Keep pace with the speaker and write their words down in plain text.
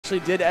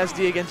actually did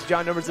SD against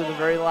John Numbers in the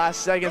very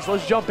last second. So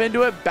let's jump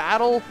into it.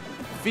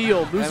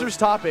 Battlefield, losers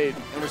top 8.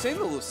 And we're seeing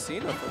the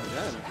Lucina from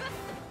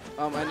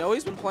Jen. I know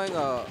he's been playing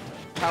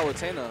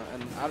Palutena,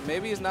 and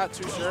maybe he's not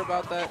too sure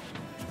about that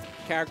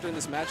character in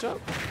this matchup,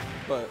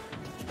 but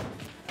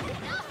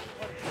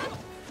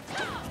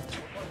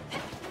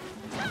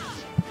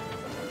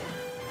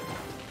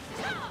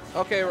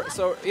okay,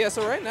 so yeah,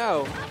 so right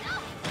now,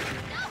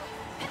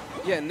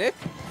 yeah, Nick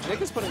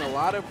is putting a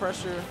lot of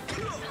pressure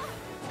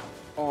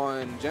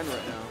on Jen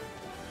right now.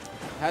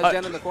 Has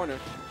Jen in the corner.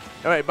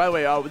 All right, by the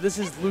way, this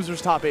is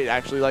losers top 8,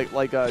 actually,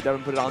 like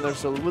Devin put it on there.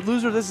 So with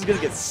loser, this is going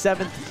to get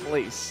 7th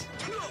place.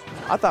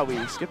 I thought we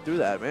skipped through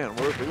that, man.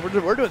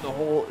 We're doing the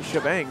whole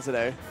shebang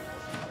today.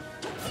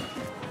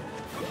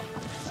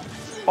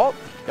 Oh,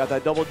 got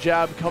that double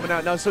jab coming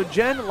out now. So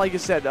Jen, like I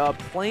said,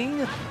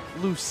 playing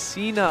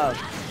Lucina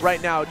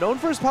right now, known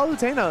for his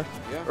Palutena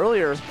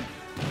earlier.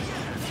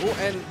 Ooh,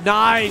 and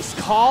nice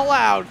call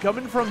out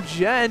coming from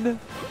Jen.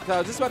 I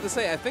was just about to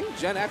say, I think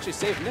Jen actually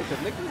saved Nick,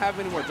 because Nick didn't have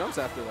any more jumps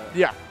after that.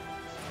 Yeah.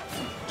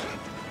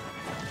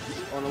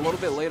 On a little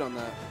bit late on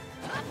that.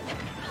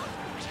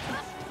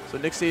 So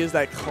NickC is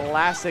that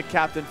classic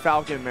Captain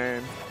Falcon,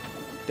 man.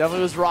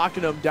 Definitely was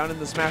rocking him down in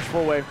the Smash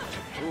 4-way.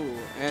 Ooh,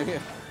 and yeah,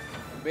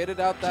 baited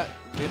out that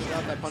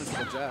punch with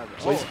the jab.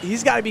 So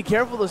he's got to be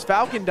careful of those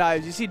Falcon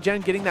dives. You see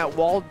Jen getting that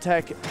wall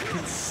tech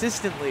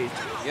consistently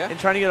and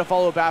trying to get a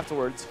follow-up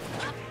afterwards.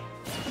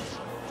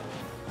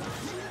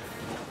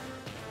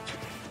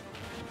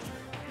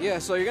 Yeah,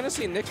 so you're gonna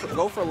see Nick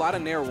go for a lot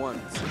of nair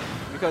ones,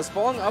 because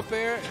falling up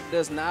air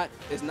is not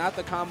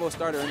the combo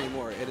starter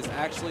anymore. It is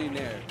actually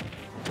nair.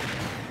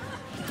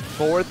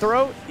 Forward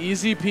throw,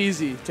 easy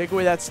peasy. Take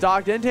away that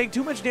stock, didn't take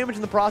too much damage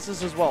in the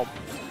process as well.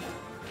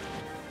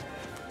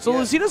 So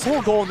Lucina's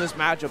whole goal in this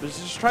matchup is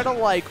to just try to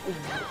like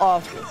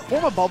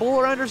form a bubble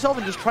around herself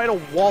and just try to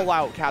wall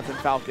out Captain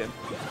Falcon.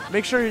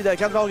 Make sure that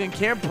Captain Falcon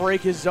can't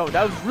break his zone.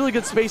 That was really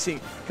good spacing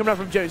coming out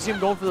from Jen. You see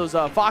him going for those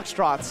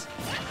foxtrots.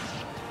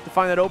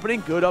 Find that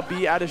opening, good up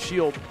B out of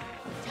shield.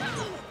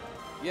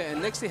 Yeah,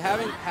 and NickC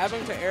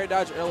having to air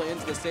dodge early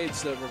into the stage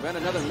to prevent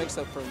another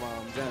mix-up from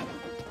Jen.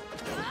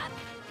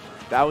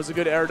 That was a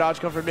good air dodge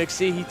come from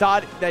NickC. He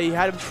thought that he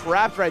had him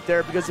trapped right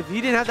there, because if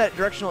he didn't have that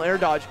directional air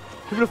dodge,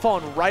 he would have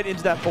fallen right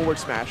into that forward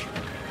smash.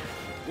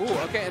 Ooh,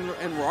 okay,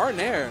 and raw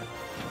nair.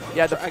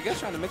 Yeah, I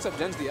guess trying to mix up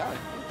Jen's DI.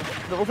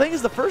 The thing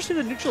is, the first hit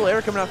of neutral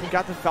air coming out from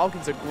Captain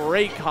Falcon's a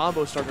great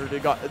combo starter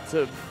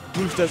to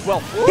boost as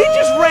well. Woo! He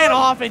just ran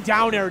off and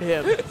down aired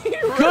him.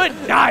 Good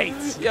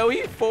night. Yo,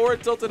 he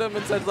forward tilted him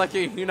and said, like,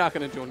 hey, you're not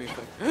going to do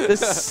anything. The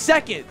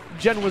second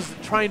Jen was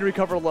trying to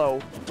recover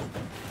low,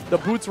 the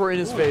boots were in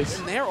his face.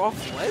 And they're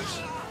off ledge?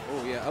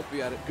 Oh, yeah, up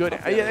B at it. Good.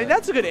 Yeah, and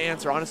that's a good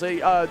answer,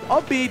 honestly.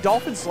 Up B,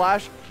 Dolphin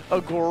Slash, a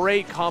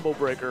great combo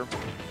breaker.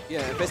 Yeah,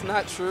 if it's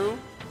not true,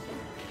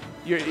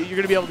 you're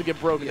going to be able to get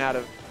broken out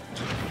of.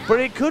 But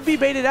it could be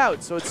baited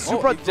out, so it's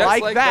super just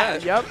like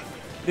that. Yep.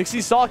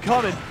 NickC saw it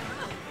coming.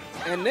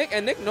 And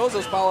Nick knows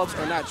those follow-ups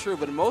are not true,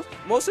 but in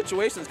most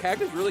situations,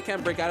 characters really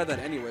can't break out of that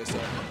anyway, so.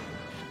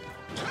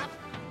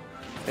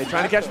 Hey,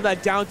 trying to catch him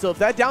that down tilt. If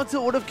that down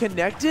tilt would have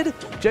connected,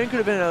 Jen could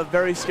have been in a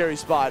very scary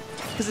spot,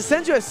 because it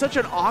sends you at such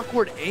an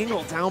awkward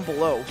angle down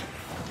below.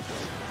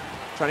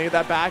 Trying to get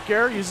that back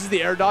air, uses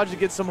the air dodge to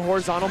get some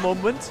horizontal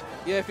movement.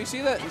 Yeah, if you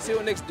see that, you see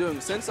what Nick's doing.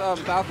 Since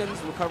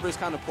Falcon's recovery is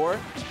kind of poor,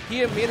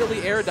 he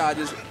immediately air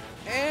dodges,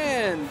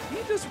 and he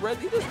just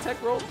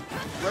tech rolled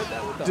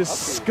that with the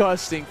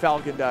disgusting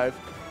Falcon dive.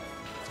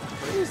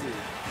 Crazy.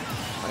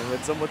 I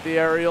hits him with the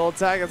aerial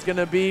attack. It's going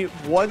to be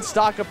one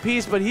stock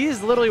apiece, but he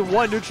is literally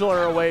one neutral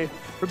air away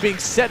from being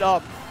set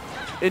up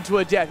into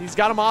a death. He's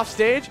got him off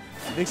stage.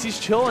 NickC's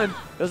chilling.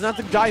 Doesn't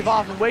have to dive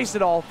off and waste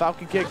it all.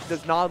 Falcon kick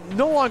does no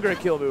longer a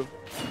kill move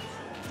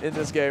in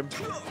this game.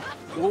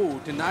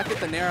 Ooh, did not get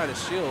the nair out of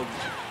shield.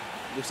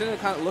 Lucina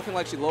kind of looking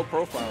like she low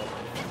profile.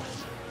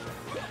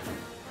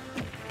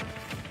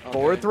 Okay.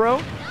 Forward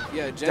throw?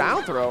 Yeah, Jen,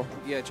 down throw?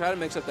 Yeah, try to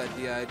mix up that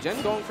DI.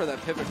 Jen going for that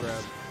pivot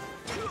grab.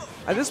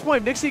 At this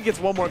point, NickC gets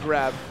one more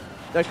grab.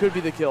 That could be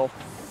the kill.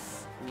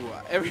 Ooh,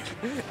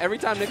 every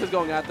time Nick is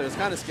going out there, it's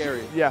kind of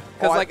scary. Yeah.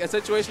 Because like a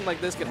situation like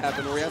this could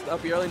happen where he has to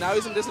up early. Now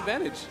he's in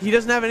disadvantage. He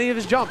doesn't have any of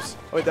his jumps.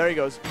 Oh, wait, there he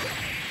goes.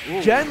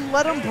 Ooh. Jen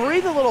let him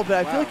breathe a little bit.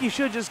 I feel like he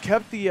should have just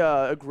kept the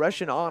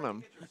aggression on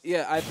him.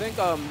 Yeah, I think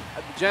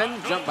Jen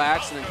jumped by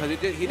accident,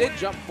 because he did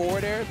jump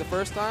forward air the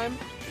first time,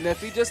 and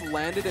if he just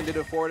landed and did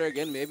a forward air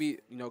again, maybe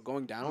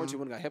going downwards, he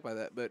wouldn't have got hit by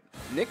that. But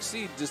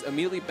NickC just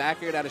immediately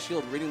back aired out of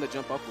shield, reading the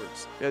jump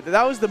upwards. Yeah,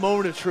 that was the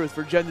moment of truth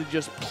for Jen to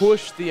just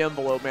push the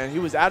envelope, man. He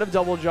was out of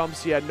double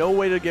jumps. He had no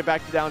way to get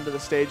back down to the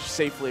stage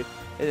safely,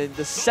 and then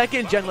the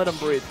second Jen let him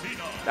breathe,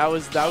 that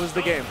was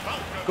the game.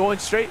 Going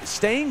straight,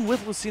 staying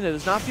with Lucina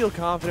does not feel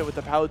confident with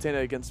the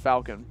Palutena against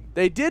Falcon.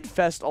 They did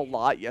fest a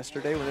lot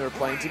yesterday when they were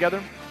playing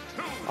together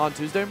on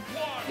Tuesday.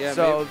 Yeah,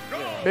 so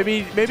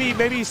maybe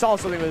he saw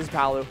something with his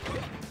Palu.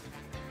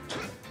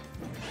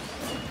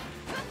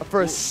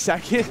 For a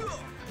second,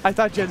 I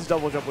thought Jen's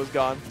double jump was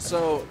gone.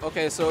 So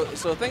okay, so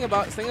think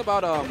about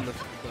the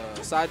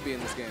side B in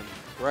this game,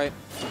 right?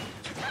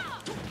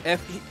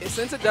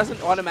 Since it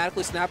doesn't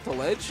automatically snap to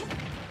ledge,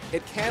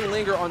 it can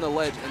linger on the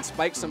ledge and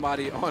spike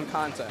somebody on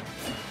contact.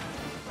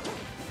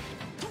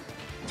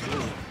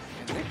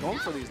 And they're going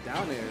for these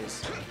down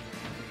airs.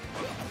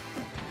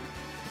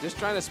 Just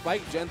trying to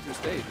spike Gen through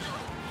stage.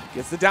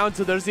 Gets the down,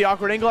 so there's the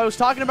awkward angle I was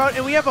talking about,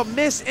 and we have a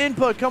miss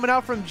input coming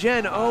out from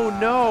Gen. Oh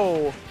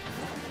no.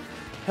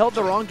 Held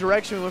the wrong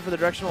direction, we went for the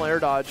directional air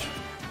dodge.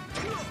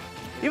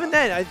 Even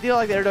then, I feel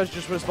like the air dodge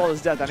just would have spelled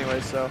his death anyway,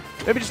 so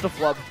maybe just a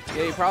flub.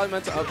 Yeah, he probably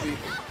meant to up B.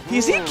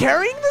 Is he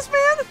carrying this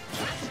man?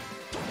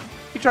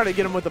 He tried to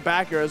get him with the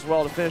back air as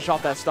well to finish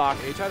off that stock.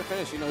 Yeah, he tried to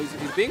finish. You know,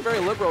 he's being very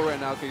liberal right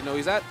now because, you know,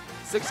 he's at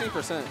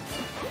 16%.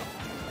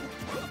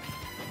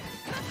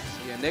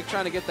 Yeah, Nick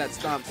trying to get that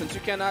stomp. Since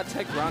you cannot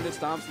take grounded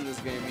stomps in this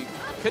game, you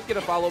could get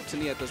a follow-up to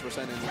knee at this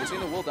percentage.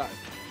 Lucina will die.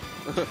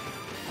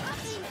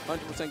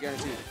 100%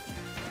 guaranteed.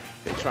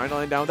 Okay, trying to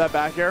land down with that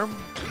back air.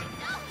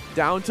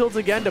 Down tilt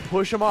again to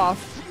push him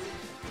off.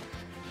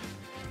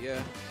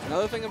 Yeah.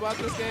 Another thing about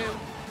this game,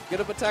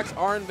 get-up attacks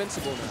are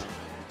invincible now.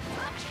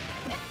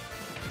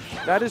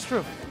 That is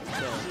true.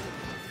 So,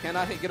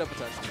 cannot hit get-up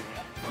attacks.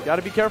 You got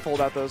to be careful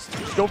about those.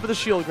 Just go for the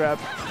shield grab.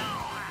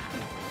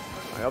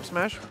 My up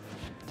smash.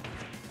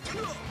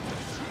 Okay.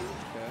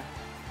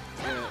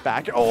 Yeah.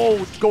 Back.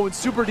 Oh, going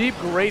super deep.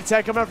 Great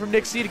tech coming out from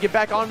NickC to get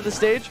back onto the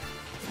stage.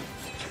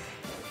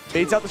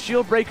 Baits out the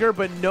shield breaker,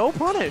 but no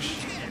punish.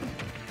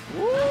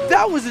 Woo.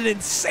 That was an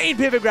insane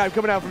pivot grab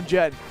coming out from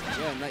Gen.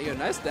 Yeah,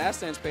 nice dash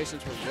stance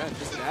patience from Gen.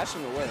 Just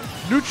dashing away.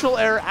 Neutral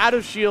air out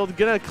of shield.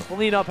 Gonna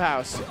clean up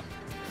house.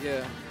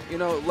 Yeah. You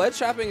know, ledge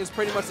trapping is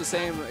pretty much the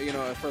same, you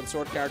know, for the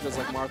sword characters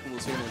like Mark and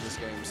Lucina in this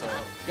game. So,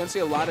 you're going to see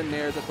a lot of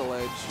nairs at the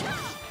ledge.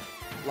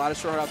 A lot of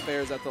short up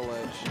fairs at the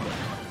ledge.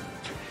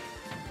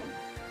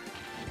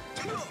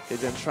 Okay,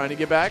 Gen's trying to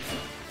get back.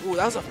 Ooh,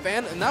 that was a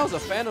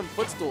phantom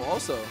footstool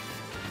also.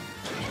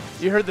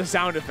 You heard the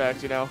sound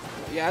effect, you know.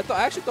 Yeah,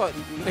 I actually thought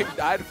Nick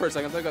died for a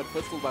second. I thought I got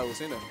footstooled by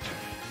Lucina.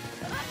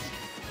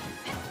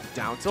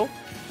 Down tilt.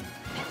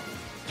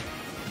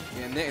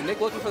 Yeah,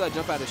 Nick looking for that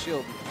jump out of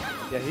shield.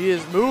 Yeah, he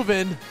is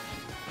moving.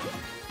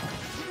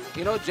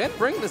 You know, Gen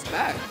bringing this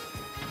back.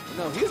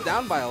 No, he's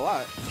down by a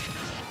lot.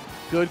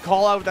 Good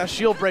call out with that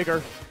shield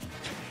breaker.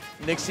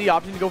 NickC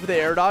opting to go for the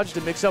air dodge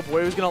to mix up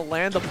where he was going to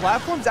land. The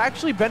platform's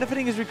actually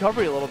benefiting his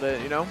recovery a little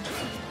bit, you know.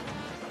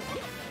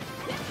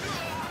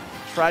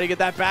 Try to get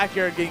that back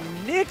air,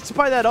 getting nicked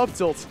by that up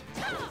tilt.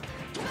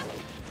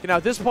 You know,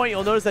 at this point,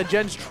 you'll notice that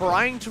Gen's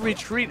trying to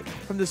retreat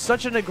from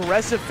such an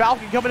aggressive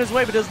Falcon coming his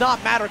way, but does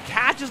not matter.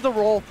 Catches the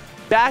roll,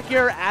 back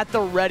air at the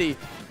ready,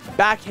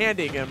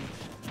 backhanding him.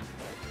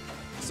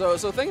 So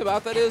thing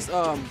about that is,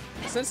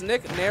 since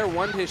Nick Nair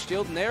won his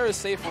shield, Nair is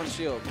safe on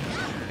shield.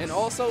 And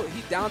also,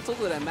 he down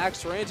tilted at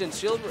max range, and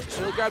shield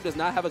grab does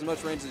not have as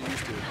much range as it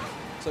used to.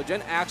 So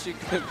Gen actually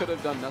could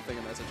have done nothing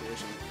in that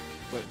situation,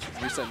 but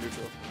reset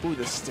neutral. Ooh,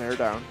 the stare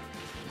down.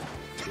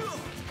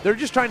 They're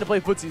just trying to play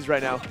footsies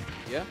right now.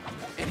 Yeah.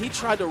 And he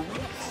tried to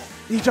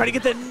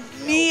get the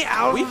knee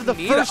out of the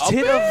first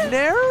hit of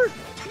Nair?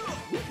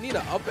 We need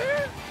an up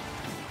air?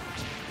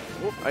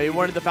 Oh, he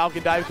wanted the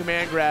Falcon dive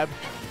command grab.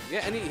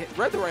 Yeah, and he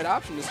read the right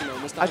option. Just, you know,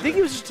 I think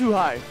he was just too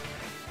high.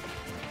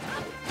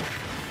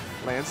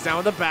 Lands down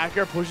with the back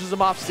air, pushes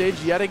him off stage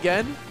yet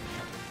again.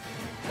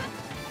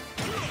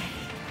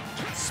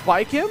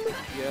 Spike him?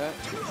 Yeah.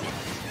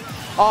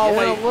 Oh,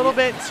 went a little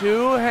bit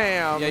too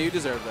ham. Yeah, you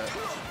deserve that.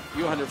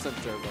 You 100%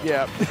 deserve that.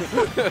 Yeah.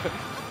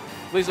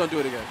 Please don't do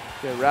it again.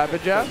 Okay,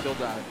 rapid jab. He'll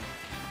die.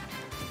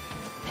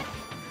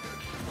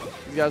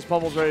 He's got his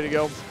pummels ready to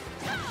go.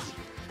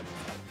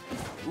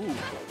 Ooh.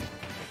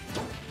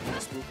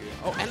 Spooky.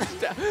 Oh, and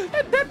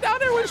that down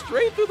there went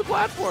straight through the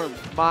platform.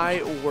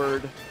 My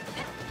word.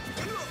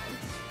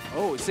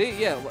 Oh, see,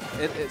 yeah,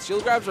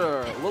 shield grabs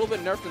are a little bit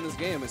nerfed in this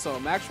game, and so a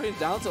max range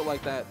down tilt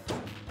like that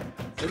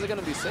isn't going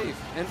to be safe.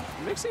 And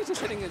NickC is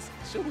just hitting his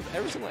shield with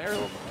every single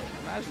arrow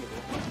imaginable.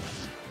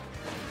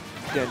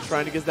 Again,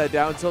 trying to get that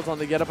down tilt on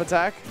the get-up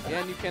attack. Yeah,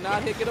 and you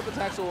cannot hit get-up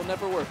attack, so it will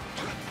never work.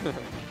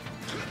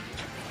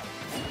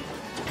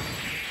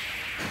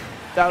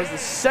 That was the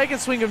second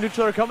swing of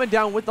neutral air coming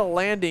down with the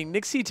landing.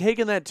 NickC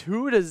taking that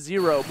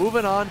 2-0,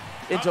 moving on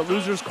into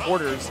losers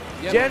quarters.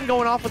 Yeah, Gen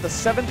going off with a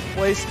 7th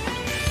place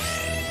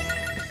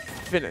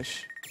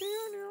finish.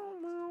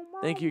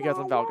 Thank you,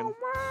 Captain Falcon.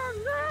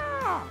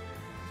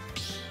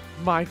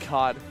 My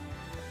God.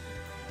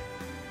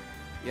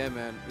 Yeah,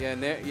 man.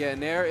 Yeah,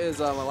 Nair is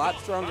a lot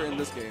stronger in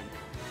this game.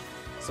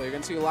 So you're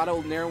gonna see a lot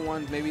of Nair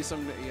ones, maybe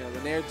some, you know,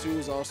 the Nair 2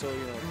 is also,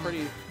 you know,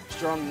 pretty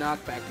strong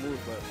knockback move,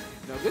 but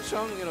you know, good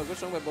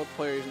showing by both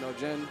players. You know,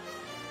 Gen,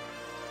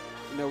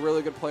 you know,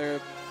 really good player.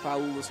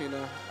 Palu,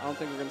 Lucina. I don't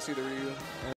think we're gonna see the Ryu.